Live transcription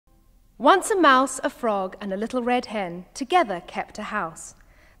Once a mouse, a frog, and a little red hen together kept a house.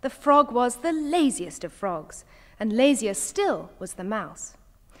 The frog was the laziest of frogs, and lazier still was the mouse.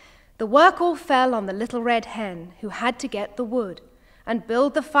 The work all fell on the little red hen, who had to get the wood, and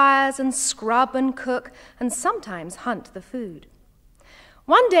build the fires, and scrub and cook, and sometimes hunt the food.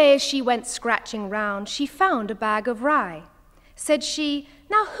 One day as she went scratching round, she found a bag of rye. Said she,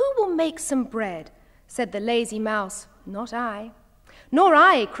 "Now who will make some bread?" Said the lazy mouse, "Not I." "Nor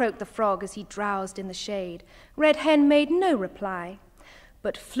I," croaked the frog as he drowsed in the shade. Red hen made no reply,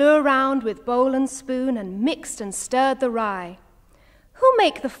 but flew around with bowl and spoon, and mixed and stirred the rye. "Who'll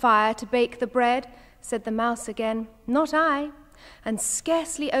make the fire to bake the bread?" said the mouse again. "Not I." And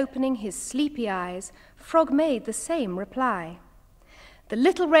scarcely opening his sleepy eyes, Frog made the same reply. The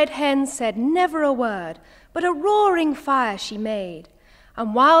little red hen said never a word, but a roaring fire she made.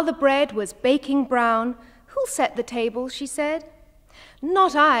 And while the bread was baking brown, "Who'll set the table?" she said.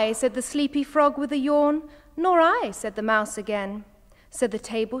 "Not I," said the sleepy frog with a yawn. "Nor I," said the mouse again. So the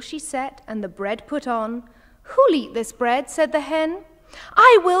table she set, and the bread put on. "Who'll eat this bread?" said the hen.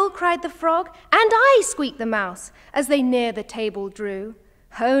 "I will," cried the frog. "And I," squeaked the mouse, as they near the table drew.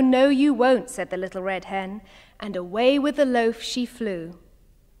 "Oh, no, you won't," said the little red hen, and away with the loaf she flew.